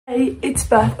Hey, it's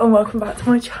Beth and welcome back to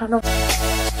my channel.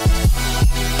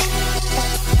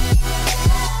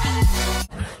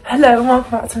 Hello and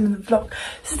welcome back to another vlog.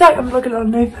 So today I'm vlogging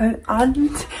on a new phone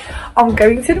and I'm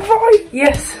going to Dubai.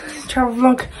 Yes, travel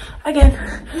vlog again.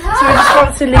 So we just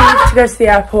want to leave to go to the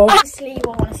airport. Obviously you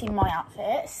all want to see my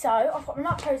outfit. So I've got my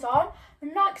Nike clothes on,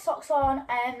 my Nike socks on,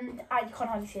 and you can't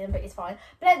hardly see them but it's fine.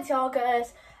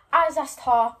 𝚬𝚑𝚒𝚘𝚘, Adidas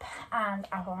top and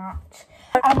Apple hat.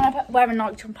 I'm going to wear a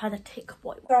Nike jumper and a thick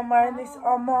white one. So I'm wearing this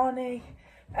Armani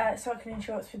cycling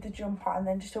shorts with the jumper and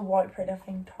then just a white Prada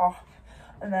thing top.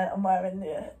 And then I'm wearing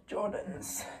the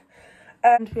Jordans.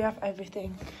 And we have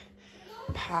everything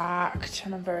packed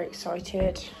and I'm very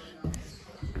excited.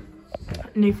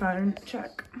 New phone,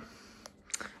 check.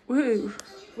 Woo,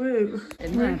 woo.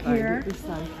 We're here.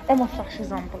 Oh, my flash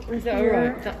is on, but is it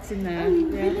alright? That's in there.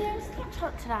 Yeah.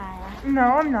 TikTok today. No,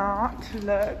 I'm not.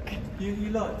 Look. You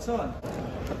like time?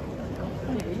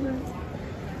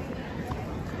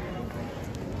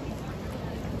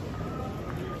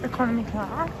 Economy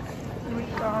class. Here we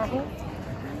go.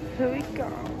 Here we go.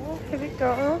 Here we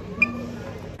go.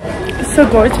 So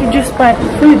guys, we just went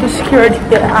through the security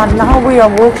bit and now we are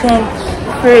walking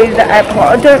through the airport.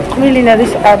 I don't really know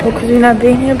this airport because we've never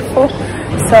been here before.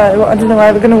 So I don't know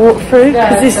where we're going to walk through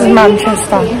because this is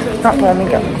Manchester, not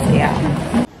Birmingham. So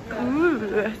yeah.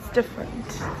 Ooh, it's different.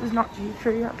 It's not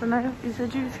duty-free, I don't know. Is it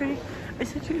duty-free?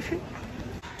 Is it duty-free?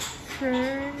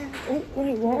 Oh,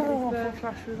 wait, what? The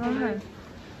flash was on there.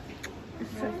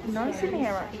 It's so nice in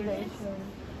here actually.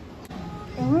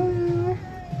 Ooh.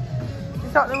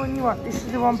 Is that the one you want? This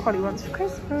is the one Polly wants for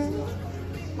Christmas.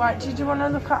 Right, did you want to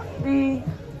look at the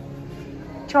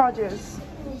chargers?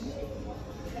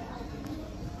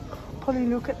 Polly,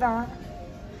 look at that.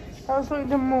 That was like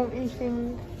the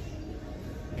multi-thing.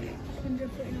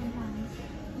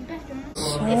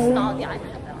 It's not the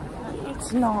iPad.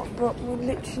 It's not, but we're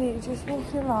literally just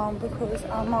walking around because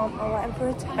our mum are waiting for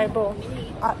a table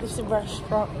at this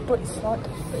restaurant, but it's like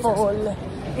full.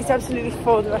 It's absolutely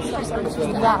full. The restaurant's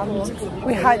absolutely rammed.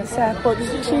 We hate this airport.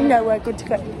 There's literally nowhere good to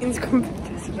get into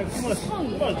pictures.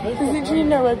 There's literally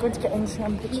nowhere good to get into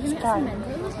some pictures.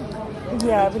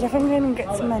 Yeah, we're definitely going to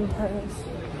get some Mentos.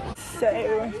 So,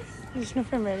 there's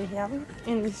nothing really here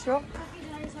in this shop.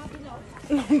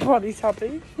 Nobody's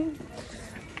happy.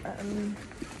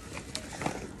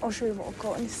 I'll show you what I've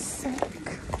got in a sec.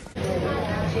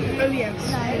 Oh yes,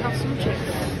 we have some chips.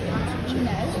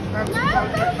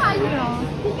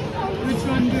 Which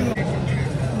one do you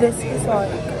want? This is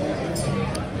like a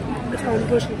tiny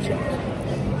portion of chips.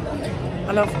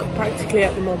 And I've practically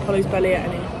ate them all. Polly's barely ate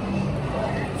any.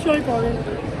 Sorry, Polly.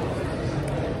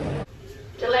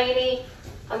 Delaney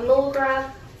and Mulgrave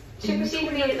to proceed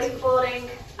immediately boarding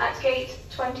at gate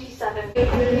 27.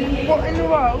 What in the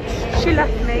world? She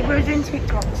left me. We were doing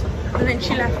TikToks and then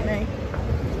she left me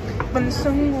when the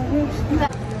sun was.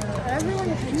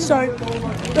 So,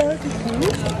 Burger King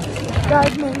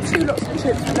gave me 2 lots of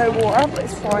chips with no water, but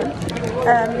it's fine.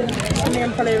 Me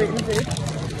and Polly are eating food.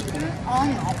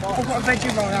 I've got a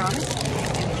veggie roll.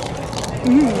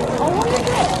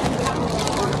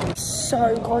 So,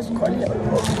 guys, we've got a little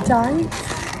day.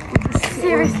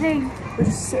 Seriously? We're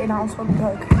just sitting outside the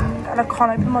Burger King and I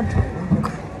can't open my trunk.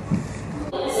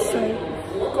 So,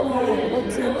 I've got my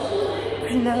earbuds in.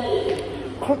 You know,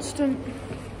 constant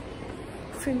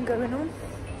thing going on.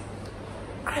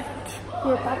 And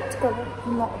we're about to go,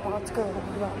 not about to go,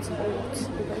 we're about to go to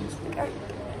the gate.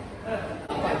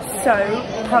 So,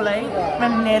 Polly,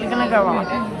 we're nearly going to go on.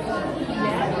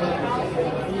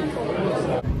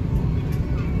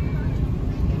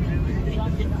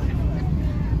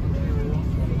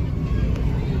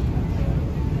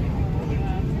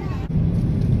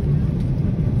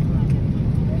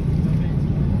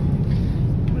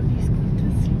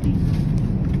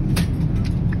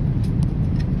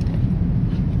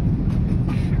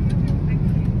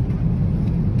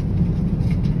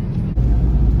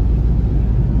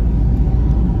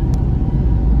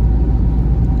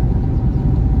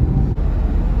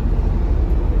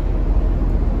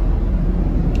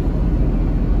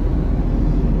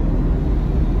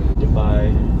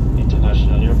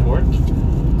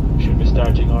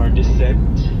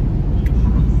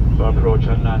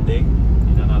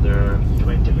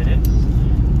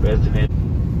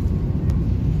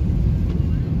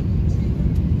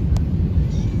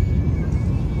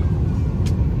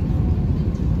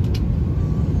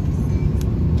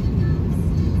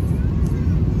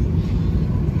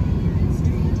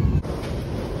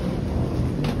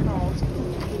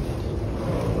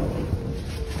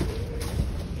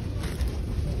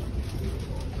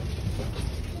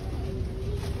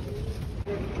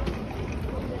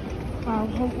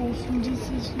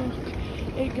 guys, look,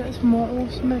 it gets more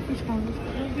awesome every time. It's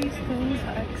got all these things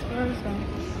that expo as well.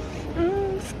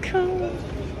 It's cool.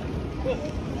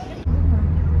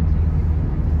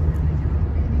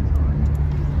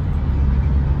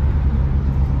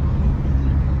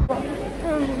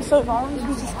 So Valentine's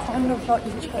was just kind of like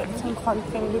the church and kind of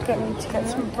thing. We're going to get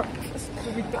some breakfast.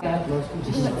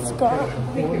 Let's go.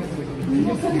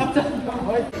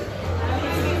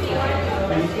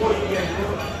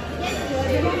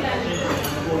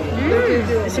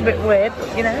 It's a bit weird,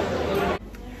 but you know.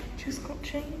 Just got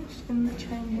changed in the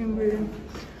changing room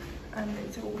and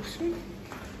it's awesome.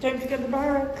 Don't forget the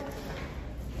bag.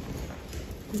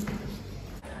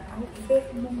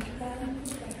 Outfit,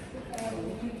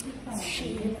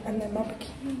 Shein, and then my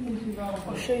bikini.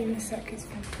 I'll show you in a sec, it's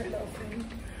from Pretty Little Thing.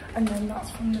 And then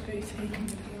that's from the boutique.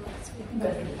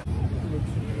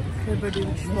 Okay, buddy,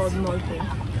 this is my thing.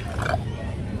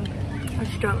 I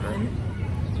just don't know.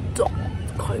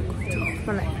 Quite good off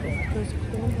my neck.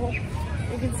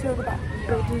 You can see all the back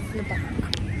buildings in the back.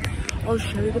 I'll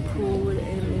show you the pool in a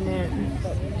minute.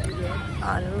 And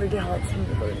I'm really hard for me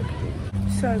to go in the pool.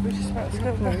 So we're just about to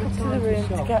go back up to the room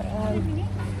to get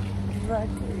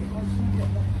ready.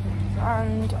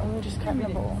 And I'm just getting the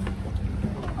ball.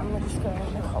 I'm gonna just go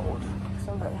in the cold because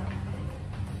I'm very hungry.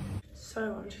 So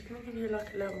I'm just gonna give you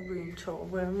like a little room tour.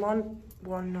 We're in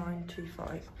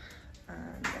 1925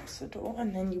 and that's the door,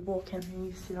 and then you walk in and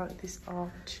you see like this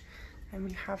arch, and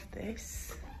we have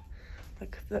this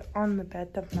like on the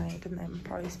bed they've made, and then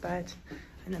Polly's bed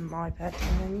and then my bed,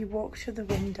 and then you walk to the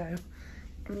window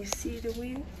and you see the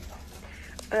wheel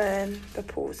and the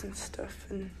pools and stuff,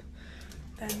 and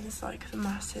then there's like the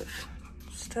massive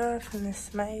stuff and it's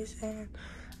amazing.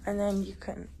 And then you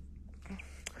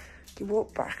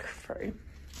walk back through,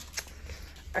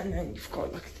 and then you've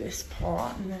got like this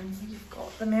part, and then you've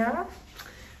got the mirror,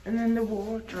 and then the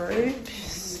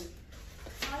wardrobes,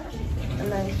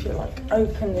 and then if you like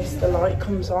open this, the light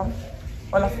comes on.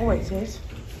 Well, I thought it did.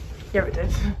 Yeah, it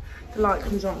did. The light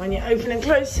comes on when you open and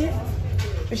close it,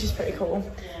 which is pretty cool.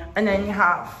 And then you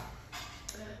have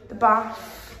the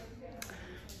bath,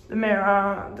 the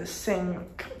mirror, the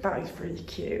sink. That is really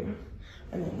cute.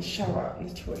 And then the shower and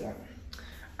the toilet,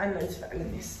 and loads of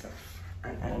Eleanor's stuff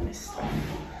and Eleanor's stuff.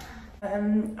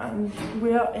 And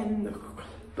we are in the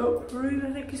club room,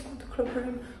 I think it's called the club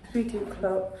room. We do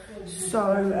club.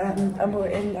 So and we're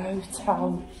in the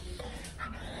hotel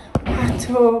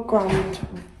Hatter Grand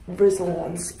Resort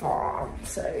and Spa.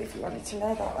 So if you wanted to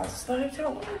know that, that's the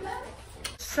hotel.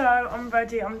 So I'm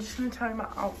ready. I'm just going to tell you my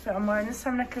outfit. I'm wearing the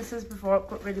same necklaces before. I've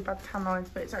got really bad tan lines,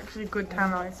 but it's actually good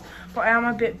tan lines. But I am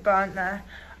a bit burnt there.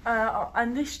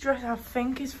 And this dress I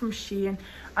think is from Shein.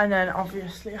 And then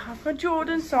obviously I have my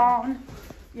Jordans on.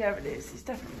 Yeah, it is. It's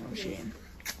definitely from Shein.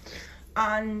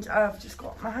 And I've just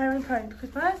got my hair in pony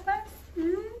because my hair's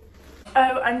messy.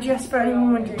 Oh, and just for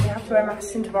anyone wondering, you have to wear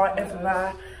masks into right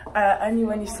everywhere. Only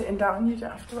when you're sitting down, you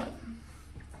don't have to wear them.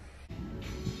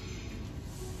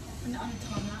 Put it on a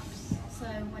time lapse, so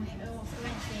when it will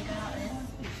eventually go out there.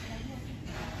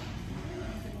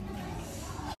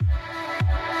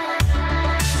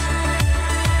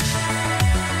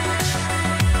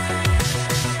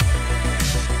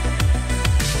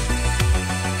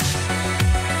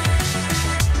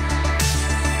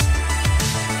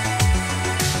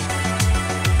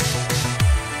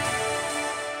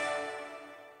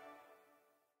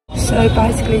 So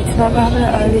basically tonight we're having an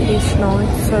early-ish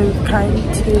night, so we came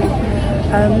to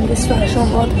this restaurant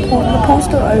where the pool's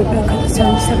still open because it's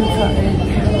only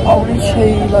 7:30. I want to show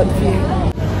you like the view.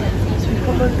 So we've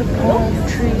got like the palm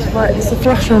trees, right, there's a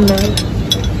flash on there.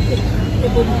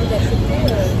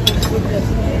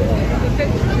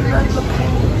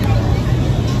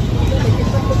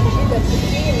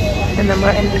 And then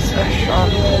we're in this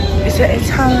restaurant. It's an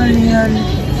Italian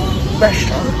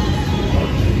restaurant.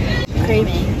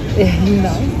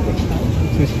 No.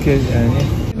 Just get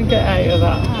We get out of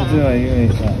that. I don't know, you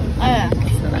eat that.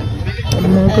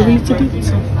 Margarita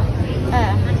pizza.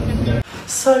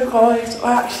 So guys,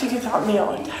 I actually give that meal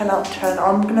a 10 out of 10.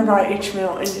 I'm going to write each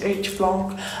meal in each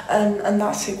vlog, and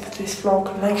that's it for this vlog.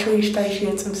 Make sure you stay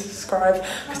tuned and subscribe,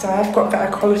 because I have got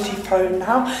better quality phone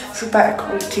now, so better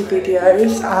quality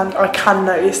videos, and I can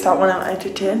notice that when I'm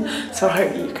editing, so I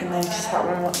hope you can notice that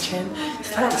when watching.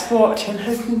 So thanks for watching,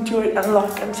 hope you enjoyed, and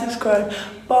like and subscribe.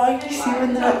 Bye, see you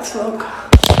in the next vlog.